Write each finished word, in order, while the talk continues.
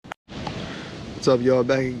What's up, y'all?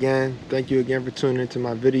 Back again. Thank you again for tuning into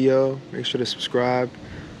my video. Make sure to subscribe.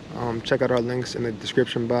 Check out our links in the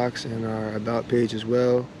description box and our about page as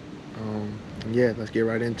well. And yeah, let's get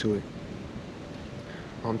right into it.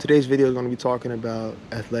 Today's video is going to be talking about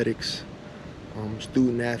athletics,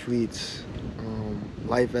 student athletes,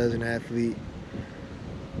 life as an athlete,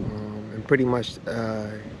 and pretty much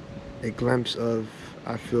a glimpse of,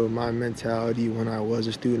 I feel, my mentality when I was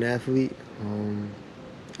a student athlete,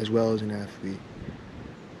 as well as an athlete.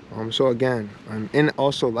 So again, and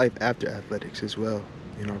also life after athletics as well.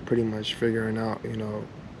 Pretty much figuring out,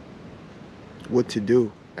 what to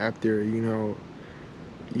do after,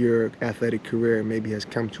 your athletic career maybe has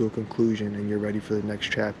come to a conclusion and you're ready for the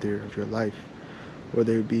next chapter of your life.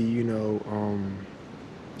 Whether it be,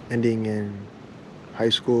 ending in high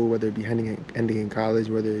school, whether it be ending in college,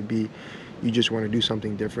 whether it be you just want to do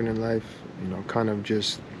something different in life, kind of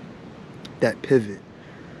just that pivot.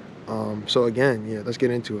 So again, yeah, let's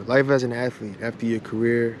get into it. Life as an athlete after your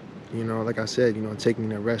career, like I said,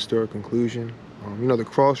 taking a rest or a conclusion. The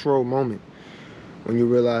crossroad moment when you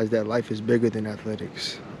realize that life is bigger than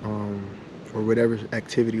athletics, or whatever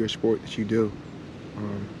activity or sport that you do,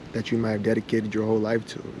 that you might have dedicated your whole life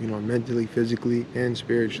to, mentally, physically, and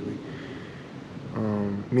spiritually.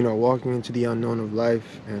 Walking into the unknown of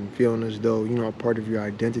life and feeling as though, a part of your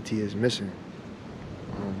identity is missing.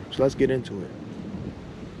 So let's get into it.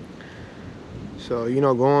 So,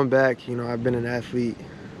 going back, I've been an athlete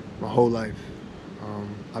my whole life.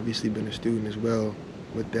 Obviously been a student as well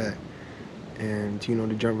with that. And,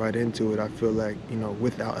 to jump right into it, I feel like,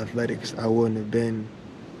 without athletics, I wouldn't have been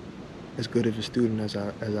as good of a student as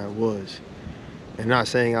I was. And not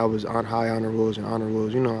saying I was on high honor rolls and honor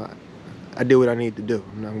rolls, I did what I needed to do.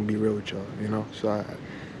 I'm not gonna be real with y'all, So I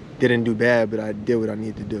didn't do bad, but I did what I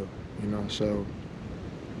needed to do, So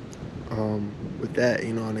with that,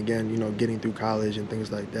 and again, getting through college and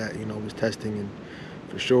things like that, was testing, and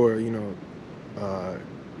for sure,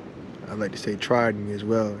 I'd like to say tried me as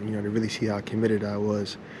well, to really see how committed I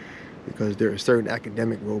was, because there are certain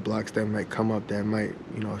academic roadblocks that might come up that might,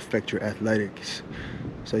 affect your athletics.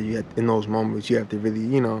 So in those moments, you have to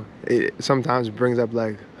really, it sometimes brings up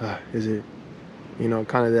like, is it,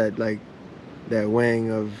 kind of that, like, that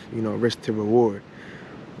weighing of, risk to reward.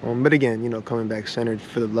 But again, coming back centered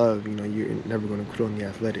for the love, you're never going to quit on the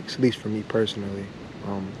athletics, at least for me personally.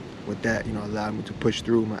 With that, allowed me to push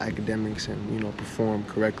through my academics and, perform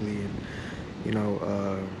correctly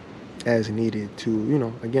and, as needed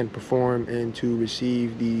to, again, perform and to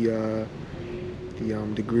receive the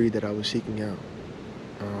degree that I was seeking out.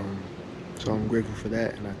 So I'm grateful for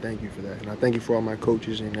that, and I thank you for that. And I thank you for all my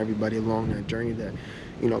coaches and everybody along that journey that,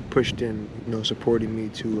 pushed and, supported me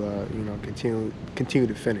to, continue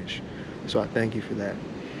to finish. So I thank you for that.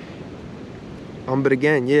 But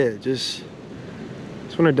again, yeah, just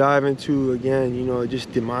want to dive into, again,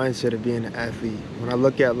 just the mindset of being an athlete. When I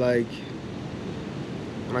look at, when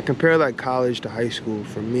I compare, college to high school,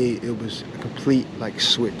 for me, it was a complete,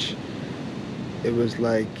 switch. It was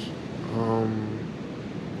high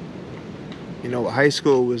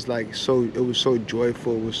school was it was so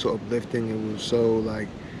joyful, it was so uplifting, it was so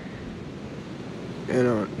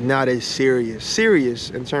not as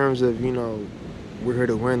serious in terms of, we're here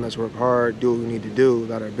to win, let's work hard, do what we need to do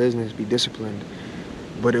about our business, be disciplined.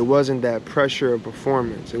 But it wasn't that pressure of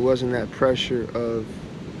performance. It wasn't that pressure of,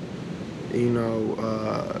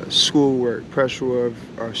 schoolwork, pressure of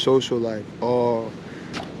our social life, all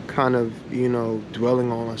kind of,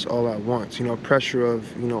 dwelling on us all at once. Pressure of,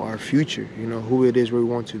 our future, who it is we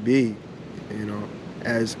want to be,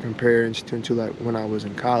 as compared to when I was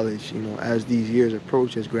in college. As these years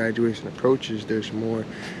approach, as graduation approaches, there's more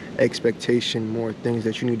expectation, more things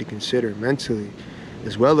that you need to consider mentally,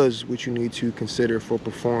 as well as what you need to consider for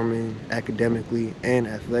performing academically and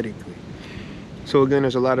athletically. So again,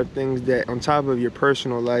 there's a lot of things that, on top of your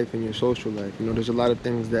personal life and your social life, there's a lot of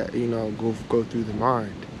things that, go through the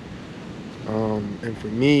mind. And for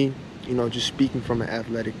me, just speaking from an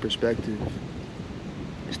athletic perspective,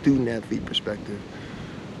 student athlete perspective,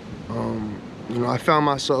 I found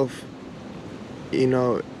myself,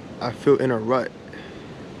 I feel in a rut.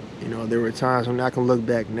 There were times when I can look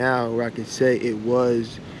back now where I could say it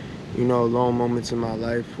was, long moments in my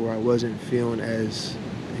life where I wasn't feeling as,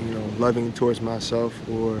 loving towards myself,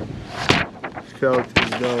 or felt as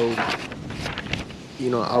though,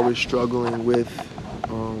 I was struggling with,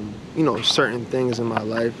 certain things in my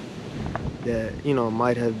life that,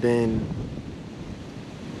 might have been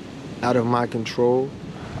out of my control,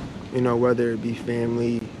 whether it be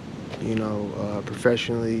family,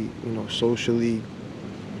 professionally, socially,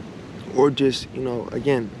 or just,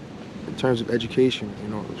 again, in terms of education, you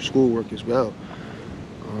know, schoolwork as well.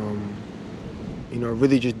 Um, you know,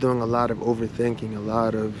 really just doing a lot of overthinking, a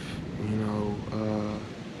lot of, you know,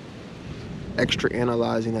 extra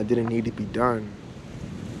analyzing that didn't need to be done.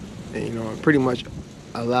 And, you know, pretty much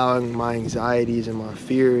allowing my anxieties and my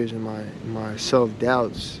fears and my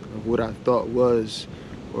self-doubts of what I thought was,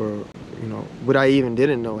 or, you know, what I even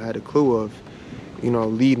didn't know, had a clue of, you know,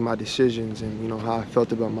 lead my decisions and, you know, how I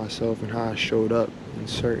felt about myself and how I showed up in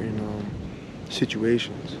certain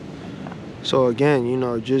situations. So again, you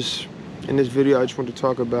know, just in this video, I just want to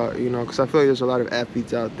talk about, you know, because I feel like there's a lot of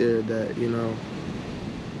athletes out there that, you know,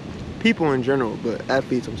 people in general, but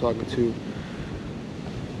athletes I'm talking to,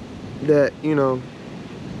 that, you know,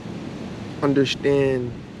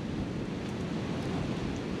 understand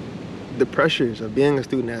the pressures of being a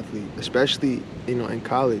student athlete, especially, you know, in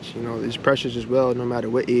college. You know, there's pressures as well, no matter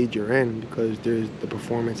what age you're in, because there's the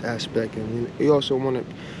performance aspect, and you also want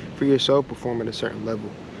to, for yourself, perform at a certain level.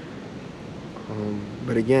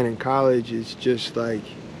 But again, in college, it's just like,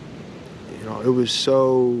 you know, it was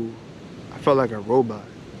so, I felt like a robot,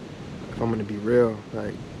 if I'm gonna be real.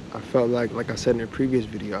 Like, I felt like I said in a previous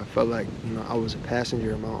video, I felt like, you know, I was a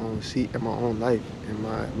passenger in my own seat, in my own life, and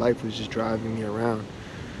my life was just driving me around.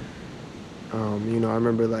 You know, I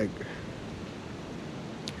remember like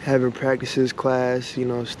having practices, class, you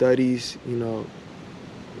know, studies, you know,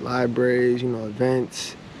 libraries, you know,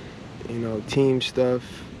 events, you know, team stuff,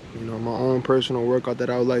 you know, my own personal workout that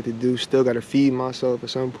I would like to do. Still got to feed myself at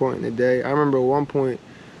some point in the day. I remember at one point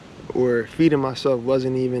where feeding myself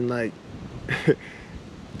wasn't even like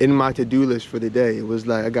in my to-do list for the day. It was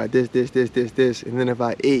like, I got this, and then if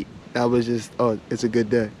I ate, I was just, oh, it's a good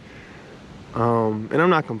day. And I'm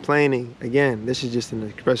not complaining. Again, this is just an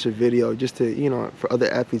expressive video, just to, you know, for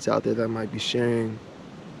other athletes out there that might be sharing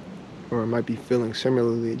or might be feeling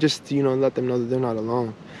similarly, just to, you know, let them know that they're not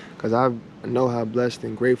alone. Because I know how blessed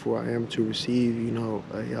and grateful I am to receive, you know,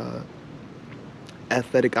 a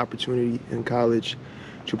athletic opportunity in college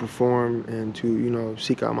to perform and to, you know,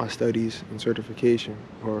 seek out my studies and certification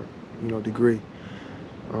or, you know, degree.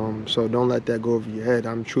 So don't let that go over your head.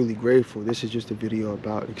 I'm truly grateful. This is just a video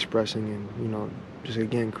about expressing and, you know, just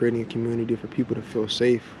again creating a community for people to feel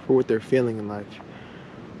safe for what they're feeling in life.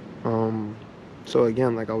 So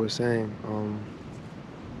again, like I was saying,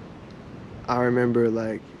 I remember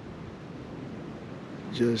like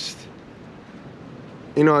just,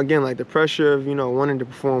 you know, again, like the pressure of, you know, wanting to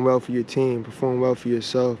perform well for your team, perform well for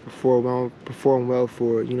yourself, perform well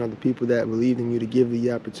for, you know, the people that believed in you, to give you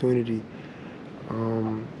the opportunity.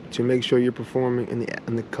 To make sure you're performing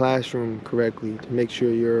in the classroom correctly, to make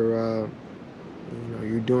sure you're, you know,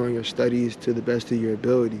 you're doing your studies to the best of your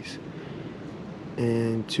abilities,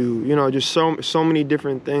 and to, you know, just so many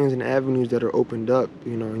different things and avenues that are opened up,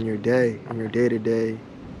 you know, in your day, in your day-to-day,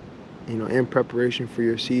 you know, in preparation for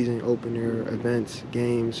your season opener, events,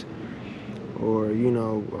 games, or, you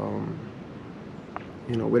know,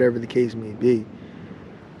 whatever the case may be.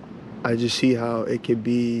 I just see how it could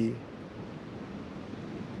be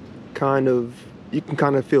you can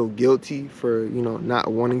kind of feel guilty for, you know,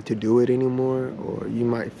 not wanting to do it anymore, or you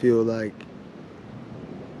might feel like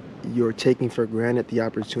you're taking for granted the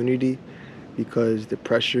opportunity because the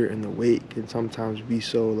pressure and the weight can sometimes be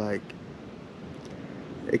so like,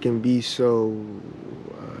 it can be so,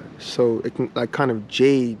 it can like kind of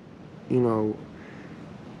jade, you know,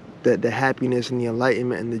 the happiness and the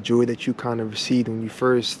enlightenment and the joy that you kind of received when you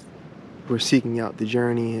first were seeking out the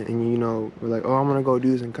journey, and you know, we're like, oh, I'm gonna go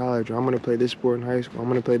do this in college, or I'm gonna play this sport in high school, I'm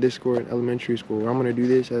gonna play this sport in elementary school, or I'm gonna do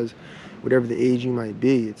this as whatever the age you might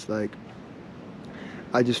be. It's like,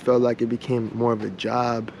 I just felt like it became more of a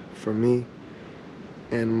job for me,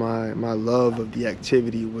 and my love of the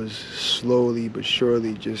activity was slowly but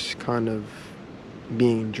surely just kind of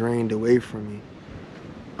being drained away from me.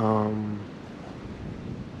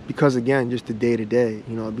 Because again, just the day-to-day,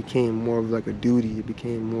 you know, it became more of like a duty. It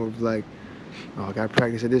became more of like, oh, I got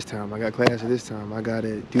practice at this time, I got class at this time, I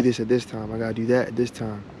gotta do this at this time, I gotta do that at this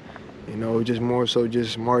time. You know, just more so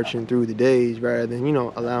just marching through the days rather than, you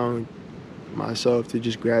know, allowing myself to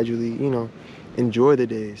just gradually, you know, enjoy the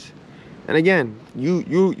days. And again, you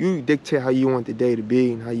dictate how you want the day to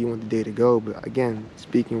be and how you want the day to go. But again,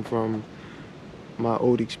 speaking from my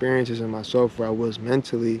old experiences and myself, where I was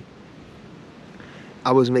mentally,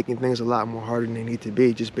 I was making things a lot more harder than they need to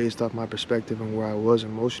be, just based off my perspective and where I was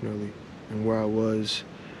emotionally and where I was,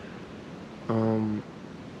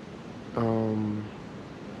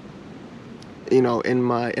 you know, in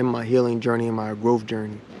my healing journey, in my growth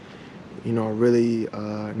journey. You know, really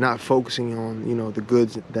not focusing on, you know, the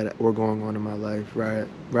goods that were going on in my life, right?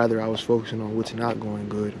 Rather, I was focusing on what's not going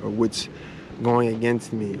good, or what's going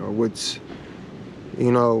against me, or what's,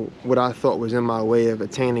 you know, what I thought was in my way of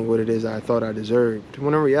attaining what it is I thought I deserved.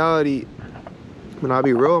 When in reality, when I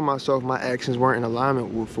be real with myself, my actions weren't in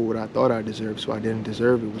alignment with for what I thought I deserved, so I didn't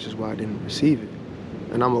deserve it, which is why I didn't receive it.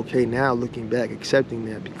 And I'm okay now looking back, accepting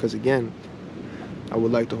that, because again, I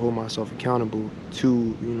would like to hold myself accountable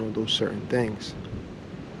to, you know, those certain things.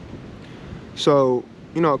 So,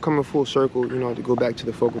 you know, coming full circle, you know, to go back to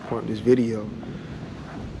the focal point of this video,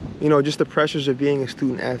 you know, just the pressures of being a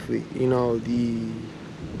student athlete, you know, the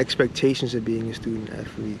expectations of being a student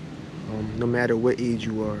athlete, no matter what age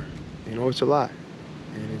you are, you know, it's a lot.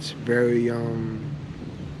 And it's very,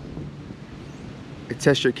 it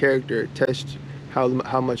tests your character, it tests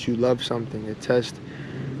how much you love something, it tests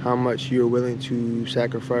how much you're willing to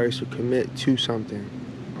sacrifice or commit to something.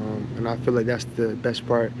 And I feel like that's the best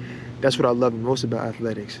part. That's what I love most about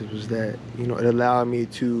athletics, was that, you know, it allowed me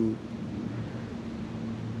to,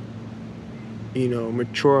 you know,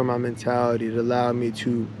 mature my mentality. It allowed me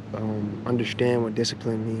to understand what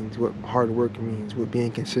discipline means, what hard work means, what being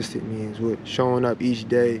consistent means, what showing up each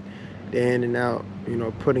day in and out, you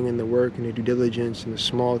know, putting in the work and the due diligence and the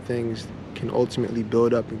small things can ultimately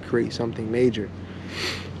build up and create something major.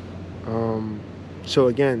 So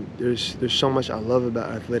again, there's so much I love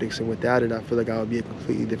about athletics, and without it, I feel like I would be a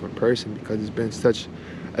completely different person, because it's been such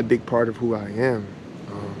a big part of who I am.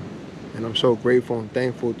 And I'm so grateful and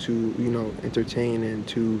thankful to, you know, entertain and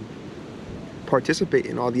to participate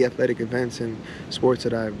in all the athletic events and sports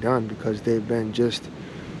that I've done, because they've been just,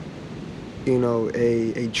 you know,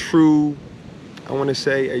 a true, I want to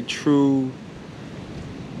say a true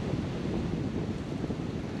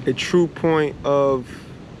point of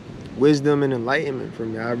wisdom and enlightenment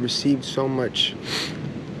from me. I've received so much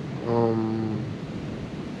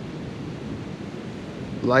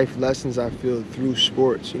life lessons, I feel, through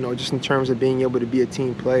sports, you know, just in terms of being able to be a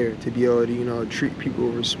team player, to be able to, you know, treat people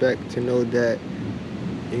with respect, to know that,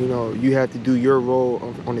 you know, you have to do your role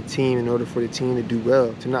on the team in order for the team to do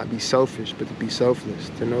well, to not be selfish, but to be selfless,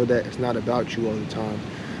 to know that it's not about you all the time,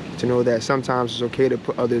 to know that sometimes it's okay to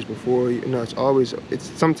put others before you. You know,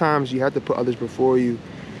 sometimes you have to put others before you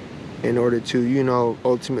in order to, you know,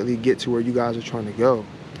 ultimately get to where you guys are trying to go.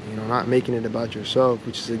 You know, not making it about yourself,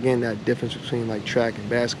 which is, again, that difference between, like, track and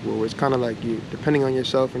basketball, where it's kind of like you're depending on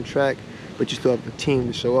yourself in track, but you still have a team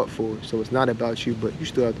to show up for. So it's not about you, but you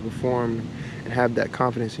still have to perform and have that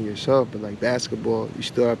confidence in yourself. But like basketball, you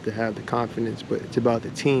still have to have the confidence, but it's about the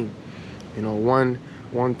team. You know, one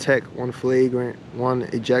tech, one flagrant, one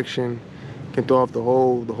ejection can throw off the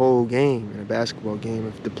whole game in a basketball game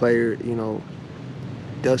if the player, you know,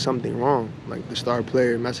 does something wrong, like the star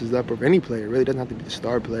player messes up, or any player. It really doesn't have to be the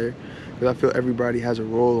star player, because I feel everybody has a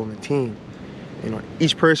role on the team. You know,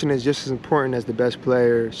 each person is just as important as the best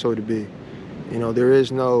player, so to be. You know, there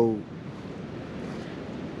is no,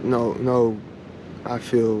 I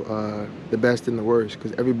feel, the best and the worst,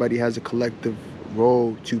 because everybody has a collective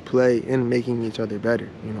role to play in making each other better.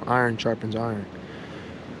 You know, iron sharpens iron.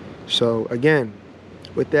 So again,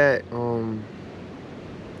 with that,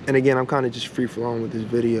 and again, I'm kind of just free-flowing with this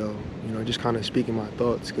video, you know, just kind of speaking my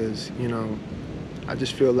thoughts, because, you know, I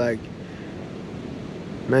just feel like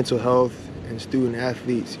mental health and student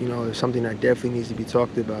athletes, you know, is something that definitely needs to be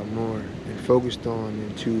talked about more and focused on,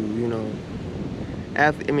 and to, you know,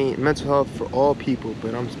 mental health for all people,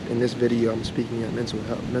 but in this video, I'm speaking of mental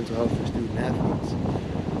health for student athletes,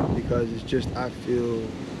 because it's just, I feel,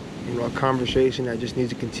 you know, a conversation that just needs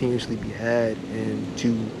to continuously be had, and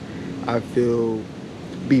to, I feel,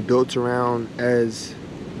 be built around as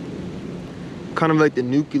kind of like the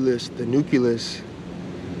nucleus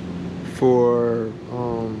for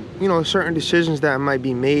you know, certain decisions that might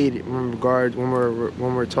be made in regards when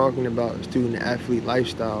we're talking about student athlete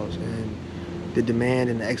lifestyles and the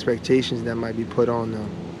demand and the expectations that might be put on them,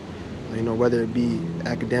 you know, whether it be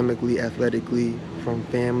academically, athletically, from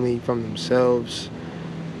family, from themselves,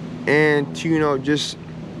 and to, you know, just,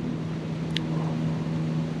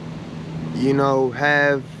 you know,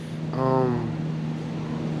 have,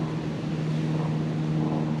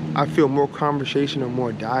 I feel, more conversation and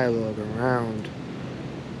more dialogue around,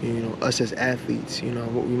 you know, us as athletes, you know,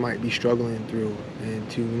 what we might be struggling through, and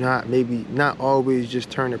to not always just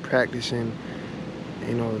turn to practicing,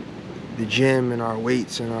 you know, the gym and our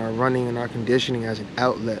weights and our running and our conditioning as an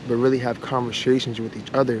outlet, but really have conversations with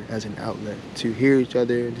each other as an outlet, to hear each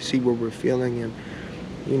other and to see what we're feeling, and,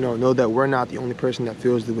 you know that we're not the only person that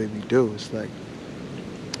feels the way we do. It's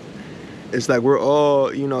like we're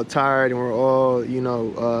all, you know, tired, and we're all, you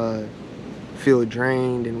know, feel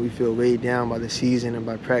drained, and we feel weighed down by the season and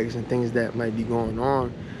by practice and things that might be going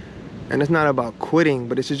on. And it's not about quitting,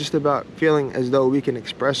 but it's just about feeling as though we can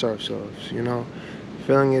express ourselves, you know?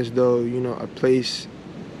 Feeling as though, you know, a place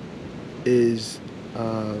is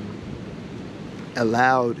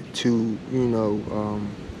allowed to, you know,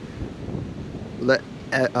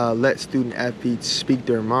 let student athletes speak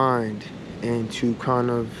their mind and to kind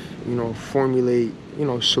of, you know, formulate, you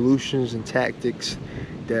know, solutions and tactics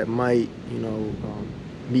that might, you know,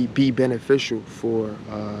 be beneficial for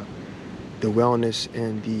the wellness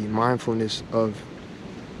and the mindfulness of,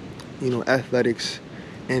 you know, athletics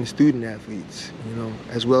and student athletes, you know,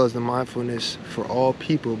 as well as the mindfulness for all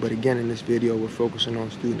people. But again, in this video, we're focusing on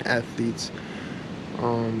student athletes,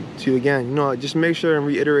 to, again, you know, just make sure and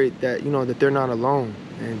reiterate that, you know, that they're not alone,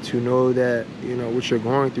 and to know that, you know, what you're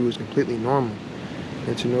going through is completely normal,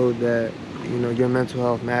 and to know that, you know, your mental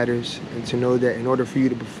health matters, and to know that in order for you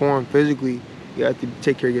to perform physically, you have to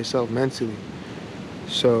take care of yourself mentally.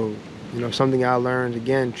 So, you know, something I learned,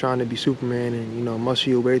 again, trying to be Superman and, you know, muscle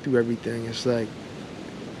your way through everything, it's like,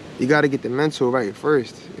 you got to get the mental right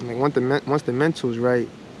first. And like once the mental's right,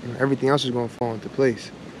 you know, everything else is going to fall into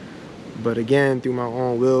place. But again, through my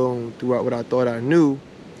own will and throughout what I thought I knew,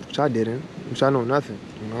 which I didn't, which I know nothing.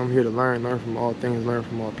 You know, I'm here to learn from all things, learn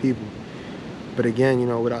from all people. But again, you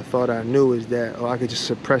know, what I thought I knew is that, oh, I could just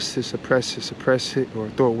suppress it, or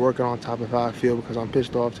throw a workout on top of how I feel because I'm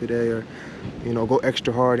pissed off today, or, you know, go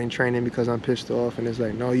extra hard in training because I'm pissed off. And it's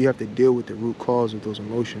like, no, you have to deal with the root cause of those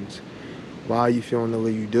emotions. Why are you feeling the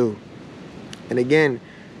way you do? And again,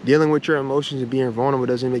 dealing with your emotions and being vulnerable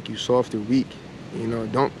doesn't make you soft or weak. You know,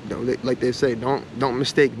 don't like they say, don't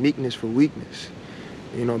mistake meekness for weakness.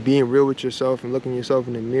 You know, being real with yourself and looking yourself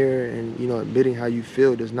in the mirror and, you know, admitting how you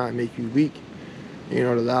feel does not make you weak. You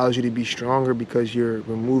know, it allows you to be stronger because you're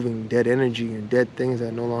removing dead energy and dead things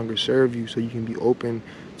that no longer serve you, so you can be open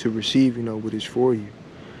to receive, you know, what is for you.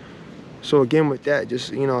 So again, with that,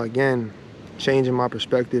 just, you know, again, changing my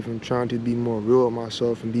perspective and trying to be more real with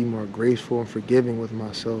myself and be more graceful and forgiving with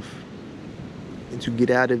myself, and to get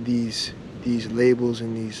out of these labels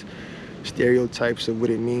and these stereotypes of what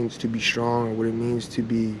it means to be strong or what it means to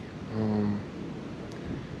be,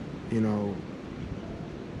 you know,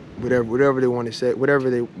 whatever they want to say,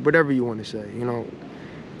 whatever you want to say, you know,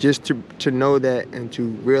 just to know that and to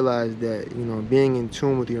realize that, you know, being in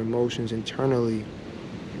tune with your emotions internally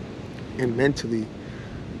and mentally,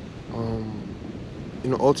 you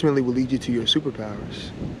know, ultimately will lead you to your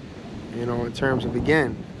superpowers. You know, in terms of,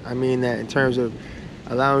 again, I mean that in terms of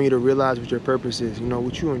allowing you to realize what your purpose is, you know,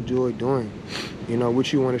 what you enjoy doing, you know,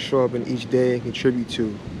 what you want to show up in each day and contribute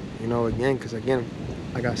to, you know, again, because again,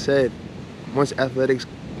 like I said, once athletics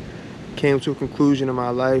came to a conclusion in my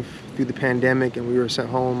life through the pandemic and we were sent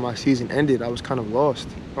home, my season ended, I was kind of lost.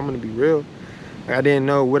 I'm going to be real. Like, I didn't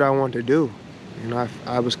know what I wanted to do. You know,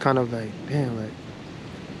 I was kind of like, damn, like,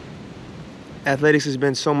 athletics has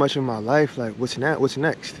been so much in my life, like, what's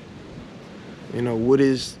next? You know, what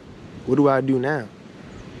do I do now?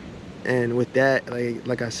 And with that,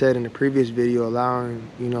 like I said in the previous video, allowing,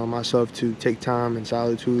 you know, myself to take time in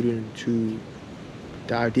solitude and to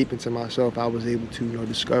dive deep into myself, I was able to, you know,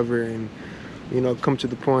 discover and, you know, come to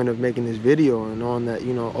the point of making this video and knowing that,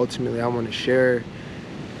 you know, ultimately I want to share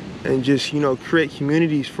and just, you know, create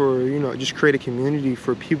communities for, you know, just create a community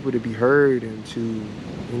for people to be heard and to,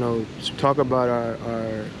 you know, to talk about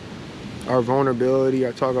our vulnerability,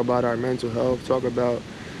 or talk about our mental health, talk about,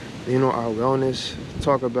 you know, our wellness,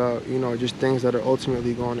 talk about, you know, just things that are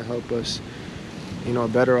ultimately going to help us, you know,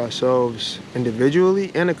 better ourselves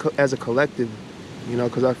individually and as a collective, you know,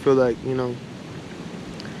 because I feel like, you know,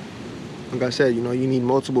 like I said, you know, you need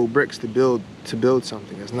multiple bricks to build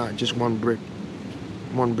something. It's not just one brick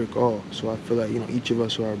all. So I feel like, you know, each of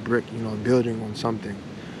us are a brick, you know, building on something.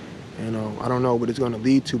 You know, I don't know what it's going to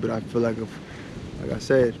lead to, but I feel like like I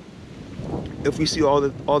said, if we see all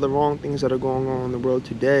the wrong things that are going on in the world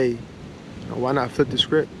today, you know, why not flip the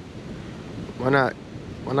script? Why not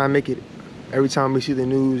make it, every time we see the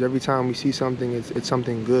news, every time we see something, it's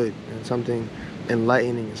something good and something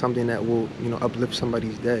enlightening and something that will, you know, uplift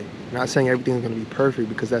somebody's day. I'm not saying everything's going to be perfect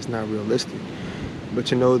because that's not realistic, but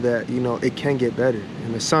to know that, you know, it can get better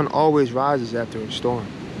and the sun always rises after a storm.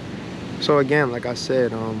 So again, like I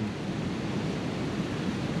said,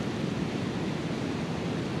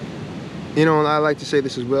 you know, and I like to say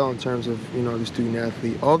this as well in terms of, you know, the student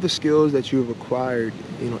athlete. All the skills that you have acquired,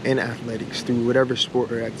 you know, in athletics through whatever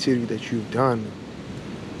sport or activity that you've done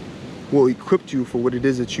will equip you for what it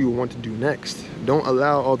is that you want to do next. Don't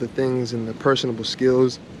allow all the things and the personable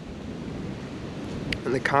skills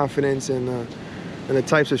and the confidence and the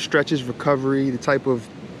types of stretches, recovery, the type of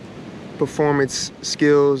performance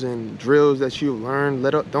skills and drills that you've learned,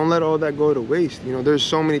 don't let all that go to waste. You know, there's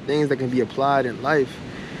so many things that can be applied in life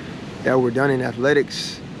that were done in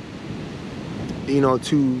athletics, you know,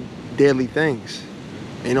 to daily things.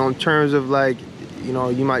 You know, in terms of like, you know,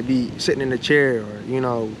 you might be sitting in a chair or, you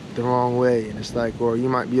know, the wrong way, and it's like, or you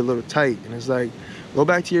might be a little tight, and it's like, go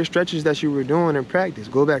back to your stretches that you were doing in practice.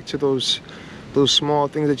 Go back to those small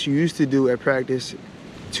things that you used to do at practice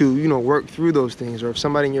to, you know, work through those things. Or if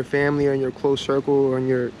somebody in your family or in your close circle or on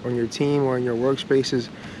your team or in your workspaces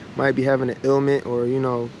might be having an ailment, or, you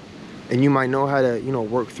know, and you might know how to, you know,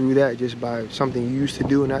 work through that just by something you used to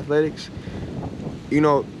do in athletics, you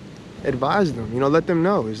know, advise them, you know, let them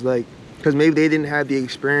know. It's like, because maybe they didn't have the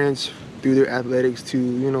experience through their athletics to,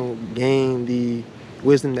 you know, gain the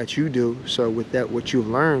wisdom that you do. So with that, what you've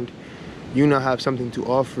learned, you now have something to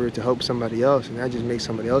offer to help somebody else, and that just makes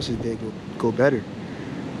somebody else's day go better.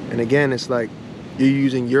 And again, it's like you're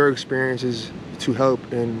using your experiences to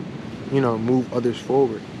help and, you know, move others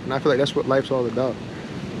forward. And I feel like that's what life's all about.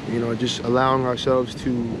 You know, just allowing ourselves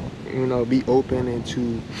to, you know, be open and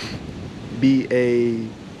to be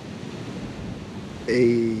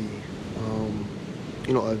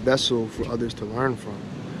you know, a vessel for others to learn from.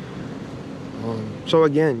 So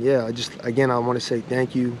again, yeah, I want to say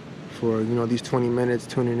thank you for, you know, these 20 minutes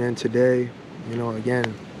tuning in today. You know,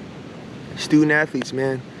 again, student athletes,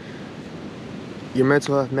 man, your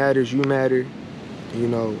mental health matters, you matter. You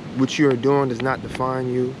know, what you're doing does not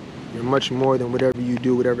define you. You're much more than whatever you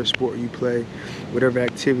do, whatever sport you play, whatever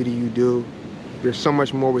activity you do. There's so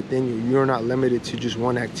much more within you. You're not limited to just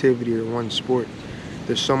one activity or one sport.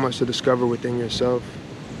 There's so much to discover within yourself.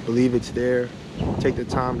 Believe it's there. Take the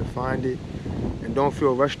time to find it. And don't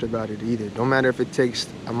feel rushed about it either. Don't matter if it takes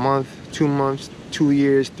a month, 2 months, 2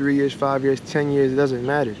 years, 3 years, 5 years, 10 years, it doesn't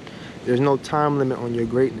matter. There's no time limit on your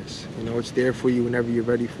greatness. You know, it's there for you whenever you're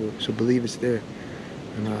ready for it. So believe it's there.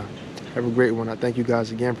 And have a great one. I thank you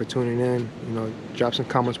guys again for tuning in. You know, drop some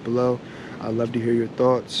comments below. I'd love to hear your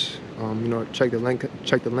thoughts. You know, check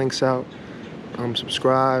the links out.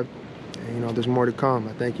 Subscribe. And, you know, there's more to come.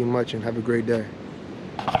 I thank you much and have a great day.